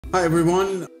Hi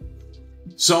everyone.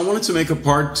 So I wanted to make a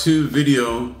part 2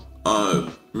 video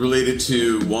related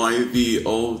to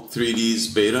YVO3D's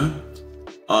beta.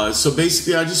 So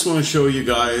basically I just want to show you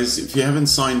guys, if you haven't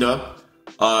signed up,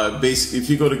 basically if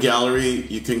you go to gallery,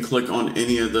 you can click on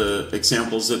any of the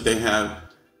examples that they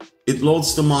have. It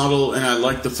loads the model, and I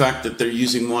like the fact that they're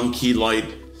using one key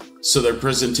light, so their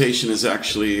presentation is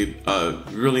actually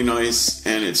really nice,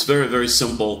 and it's very, very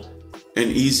simple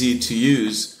and easy to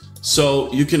use.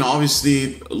 So you can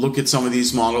obviously look at some of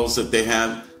these models that they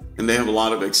have, and they have a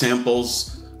lot of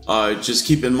examples. Just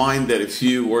keep in mind that if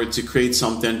you were to create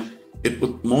something, it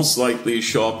would most likely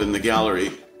show up in the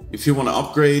gallery. If you want to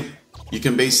upgrade, you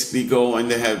can basically go, and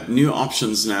they have new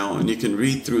options now, and you can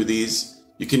read through these.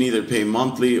 You can either pay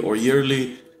monthly or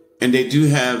yearly, and they do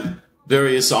have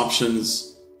various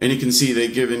options. And you can see they're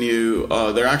giving you,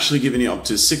 they're actually giving you up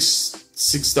to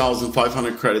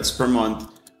 6,500 credits per month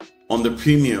on the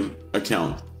premium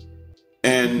account.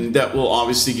 And that will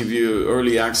obviously give you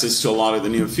early access to a lot of the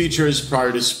new features,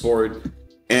 prior to support,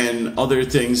 and other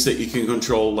things that you can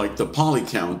control, like the poly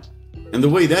count. And the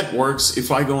way that works,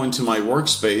 if I go into my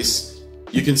workspace,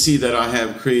 you can see that I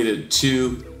have created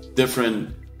 2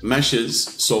 different meshes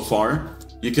so far.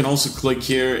 You can also click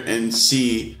here and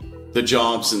see the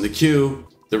jobs in the queue,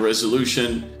 the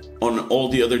resolution on all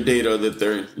the other data that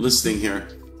they're listing here.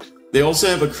 They also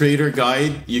have a creator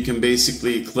guide. You can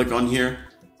basically click on here,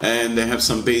 and they have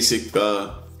some basic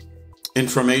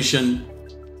information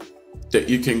that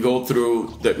you can go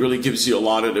through that really gives you a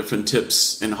lot of different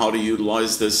tips and how to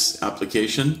utilize this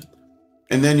application.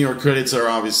 And then your credits are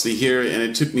obviously here, and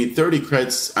it took me 30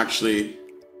 credits actually.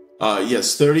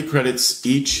 Yes, 30 credits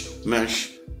each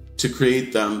mesh to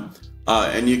create them.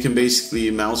 And you can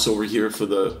basically mouse over here for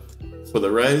the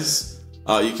res.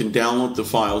 You can download the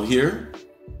file here.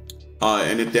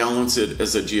 And it downloads it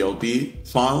as a GLB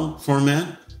file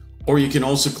format, or you can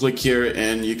also click here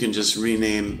and you can just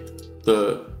rename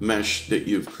the mesh that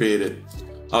you've created.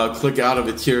 Click out of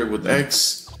it here with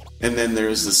X, and then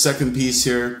there's the second piece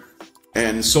here.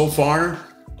 And so far,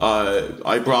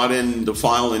 I brought in the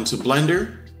file into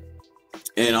Blender,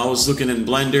 and I was looking in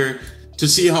Blender to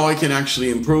see how I can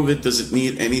actually improve it. Does it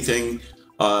need anything?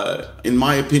 In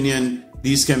my opinion,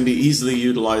 these can be easily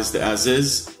utilized as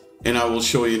is. And I will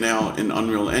show you now in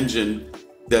Unreal Engine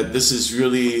that this is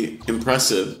really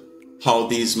impressive how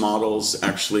these models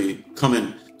actually come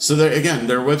in. So there, again,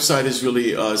 their website is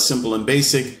really simple and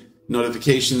basic.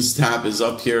 Notifications tab is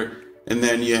up here, and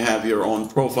then you have your own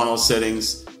profile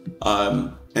settings,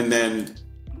 and then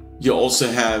you also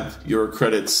have your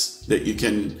credits that you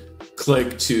can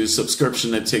click to subscription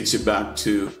that takes you back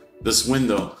to this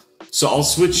window. So I'll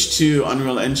switch to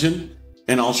Unreal Engine,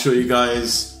 and I'll show you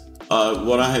guys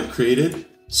what I have created.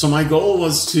 So my goal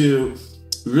was to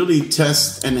really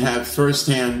test and have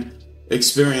firsthand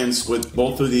experience with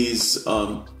both of these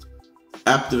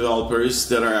app developers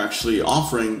that are actually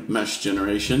offering mesh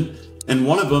generation. And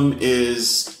one of them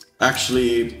is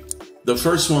actually the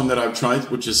first one that I've tried,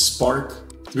 which is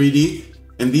Sparc3D.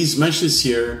 And these meshes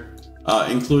here,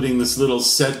 including this little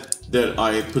set that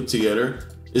I put together,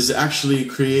 is actually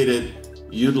created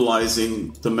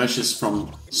utilizing the meshes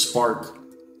from Sparc3D.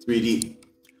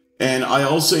 And I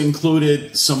also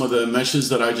included some of the meshes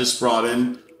that I just brought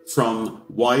in from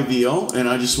YVO, and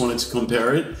I just wanted to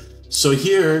compare it. So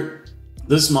here,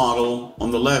 this model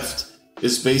on the left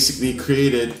is basically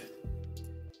created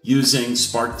using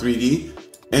Sparc3D,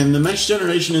 and the mesh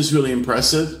generation is really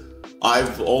impressive.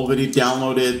 I've already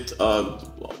downloaded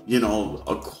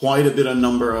quite a bit of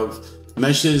number of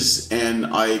meshes, and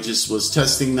I just was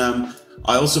testing them.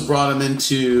 I also brought them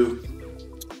into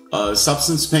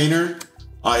Substance Painter.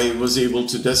 I was able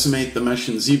to decimate the mesh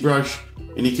in ZBrush,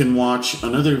 and you can watch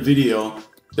another video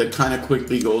that kind of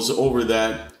quickly goes over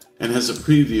that and has a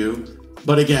preview.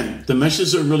 But again, the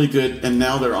meshes are really good, and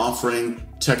now they're offering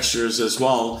textures as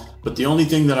well. But the only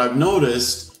thing that I've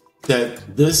noticed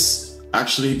that this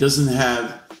actually doesn't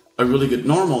have a really good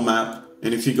normal map.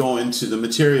 And if you go into the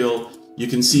material, you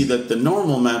can see that the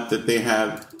normal map that they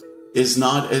have is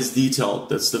not as detailed.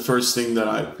 That's the first thing that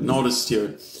I've noticed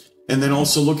here. And then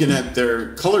also looking at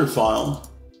their color file,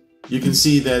 you can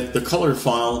see that the color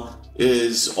file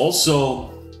is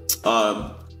also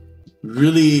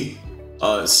really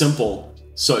simple.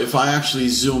 So if I actually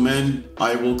zoom in,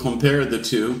 I will compare the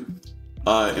two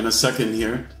in a second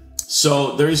here.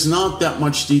 So there's not that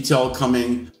much detail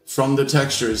coming from the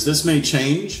textures. This may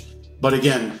change, but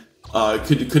again,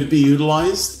 could it be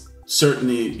utilized?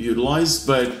 Certainly utilized,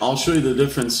 but I'll show you the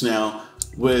difference now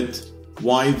with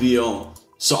YVO.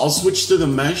 So I'll switch to the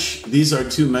mesh. These are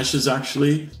 2 meshes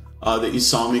actually that you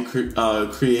saw me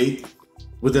create.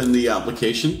 within the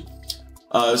application.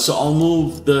 So I'll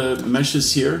move the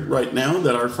meshes here right now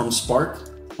that are from Spark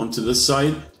onto this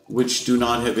side, which do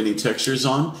not have any textures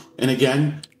on. And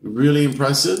again, really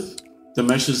impressive. The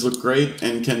meshes look great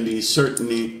and can be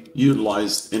certainly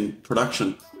utilized in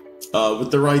production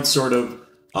with the right sort of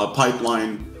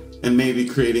pipeline, and maybe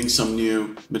creating some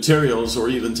new materials or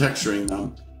even texturing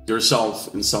them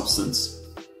yourself in Substance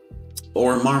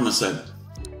or Marmoset.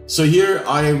 So here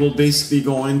I will basically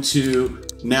go into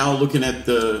now looking at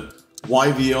the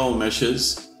YVO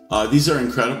meshes. These are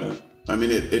incredible. I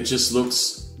mean, it just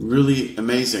looks really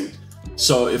amazing.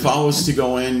 So if I was to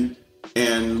go in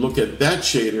and look at that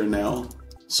shader now,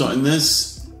 so in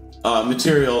this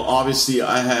material, obviously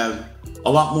I have a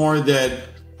lot more that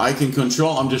I can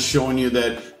control. I'm just showing you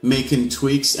that making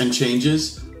tweaks and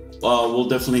changes will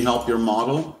definitely help your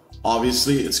model.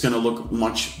 Obviously, it's going to look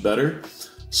much better.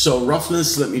 So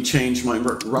roughness, let me change my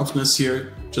roughness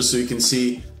here just so you can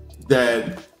see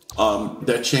that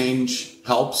that change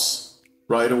helps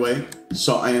right away.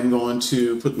 So I am going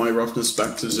to put my roughness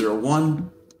back to 0.1,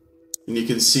 and you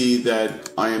can see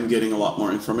that I am getting a lot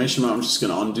more information. I'm just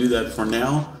going to undo that for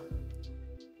now.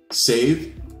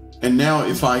 Save. And now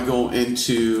if I go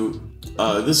into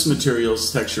this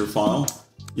materials texture file,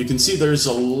 you can see there's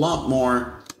a lot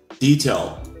more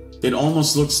detail. It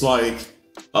almost looks like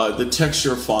the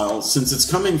texture file, since it's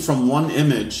coming from one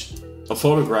image, a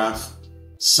photograph,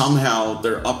 somehow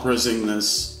they're up-resing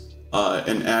this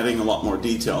and adding a lot more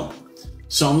detail.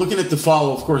 So I'm looking at the file,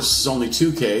 of course it's only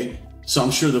 2K, so I'm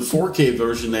sure the 4K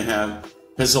version they have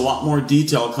has a lot more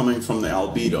detail coming from the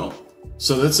albedo.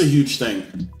 So that's a huge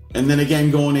thing. And then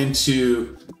again, going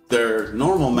into their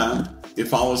normal map,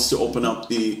 if I was to open up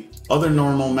the other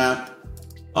normal map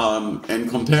and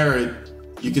compare it,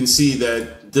 you can see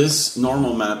that this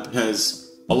normal map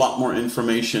has a lot more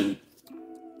information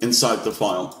inside the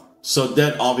file. So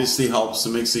that obviously helps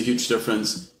and makes a huge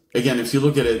difference. Again, if you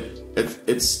look at it,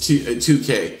 it's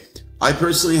 2K. I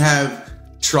personally have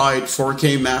tried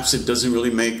 4K maps. It doesn't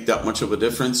really make that much of a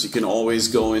difference. You can always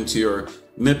go into your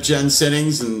MIPGen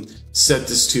settings and set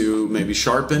this to maybe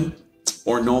sharpen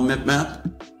or no MIP map.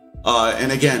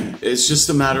 And again, it's just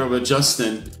a matter of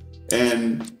adjusting.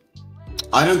 And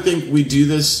I don't think we do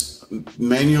this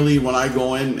manually when I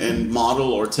go in and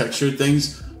model or texture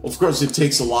things. Of course, it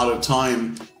takes a lot of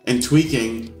time and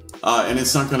tweaking, and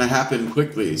it's not going to happen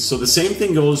quickly. So the same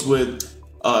thing goes with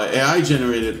AI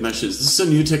generated meshes. This is a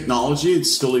new technology.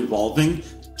 It's still evolving,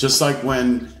 just like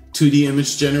when 2D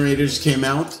image generators came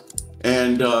out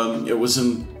and it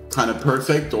wasn't kind of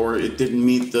perfect, or it didn't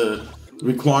meet the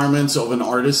requirements of an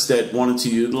artist that wanted to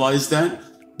utilize that.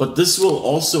 But this will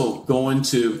also go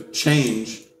into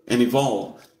change and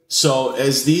evolve. So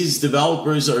as these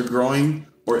developers are growing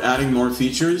or adding more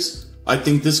features, I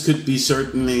think this could be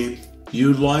certainly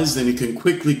utilized, and you can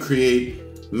quickly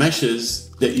create meshes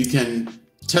that you can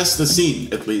test the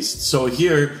scene at least. So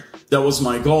here, that was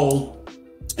my goal,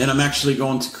 and I'm actually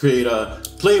going to create a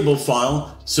playable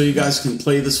file so you guys can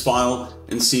play this file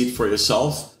and see it for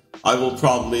yourself. I will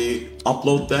probably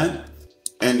upload that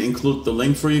and include the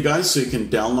link for you guys so you can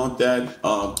download that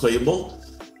playable.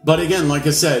 But again, like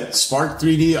I said,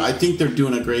 Sparc3D, I think they're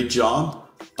doing a great job.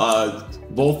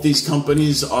 Both these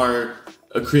companies are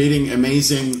creating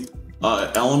amazing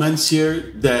elements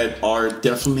here that are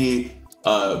definitely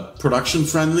production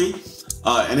friendly.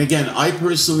 And again, I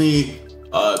personally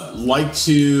like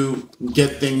to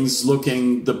get things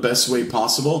looking the best way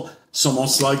possible. So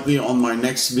most likely on my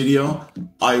next video,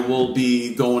 I will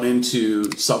be going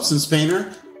into Substance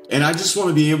Painter, and I just want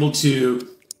to be able to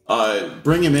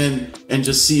bring them in and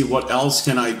just see what else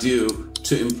can I do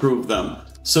to improve them.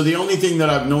 So the only thing that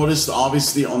I've noticed,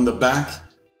 obviously on the back,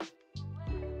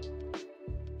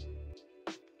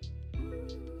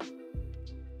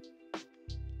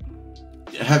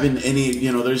 having any,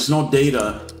 there's no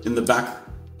data in the back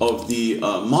of the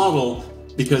model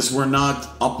because we're not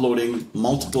uploading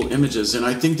multiple images. And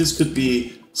I think this could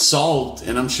be solved,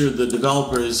 and I'm sure the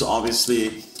developers,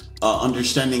 obviously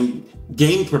understanding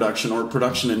game production or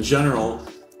production in general,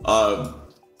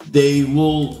 they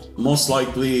will most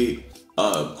likely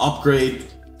upgrade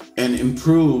and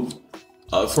improve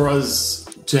for us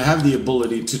to have the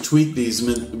ability to tweak these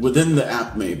within the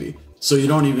app maybe. So you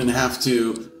don't even have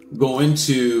to go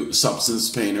into Substance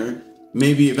Painter.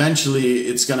 Maybe eventually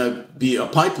it's going to be a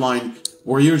pipeline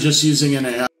where you're just using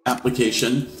an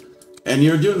application and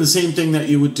you're doing the same thing that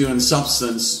you would do in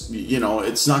Substance.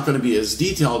 It's not going to be as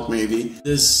detailed maybe.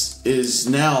 This is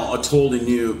now a totally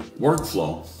new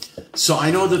workflow. So I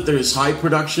know that there's high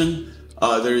production,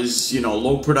 there's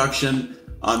low production,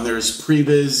 there's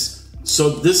previs. So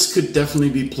this could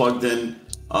definitely be plugged in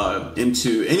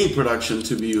into any production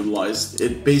to be utilized.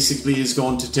 It basically is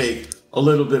going to take a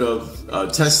little bit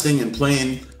of testing and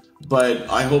playing, but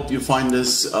I hope you find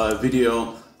this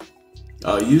video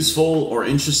useful or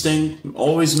interesting.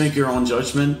 Always make your own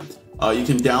judgment. You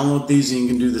can download these and you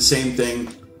can do the same thing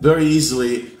very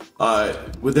easily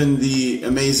within the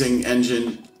amazing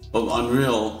engine of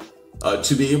Unreal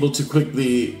to be able to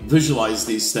quickly visualize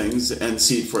these things and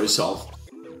see it for yourself.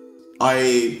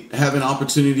 I have an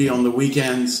opportunity on the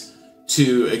weekends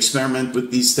to experiment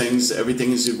with these things.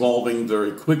 Everything is evolving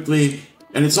very quickly,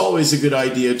 and it's always a good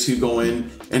idea to go in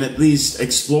and at least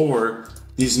explore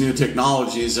these new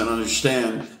technologies and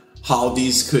understand how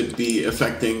these could be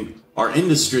affecting our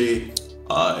industry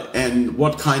and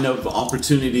what kind of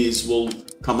opportunities will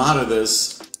come out of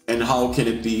this and how can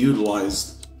it be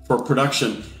utilized for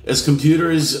production. As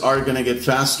computers are going to get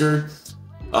faster,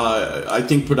 I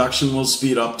think production will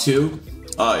speed up too.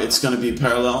 It's going to be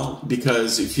parallel,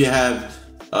 because if you have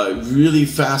really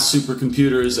fast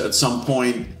supercomputers at some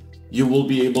point, you will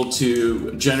be able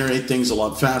to generate things a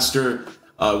lot faster,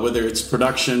 whether it's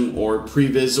production or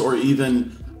previs or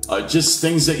even just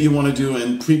things that you want to do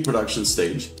in pre-production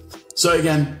stage. So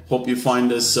again, hope you find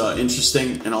this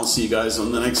interesting, and I'll see you guys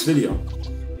on the next video.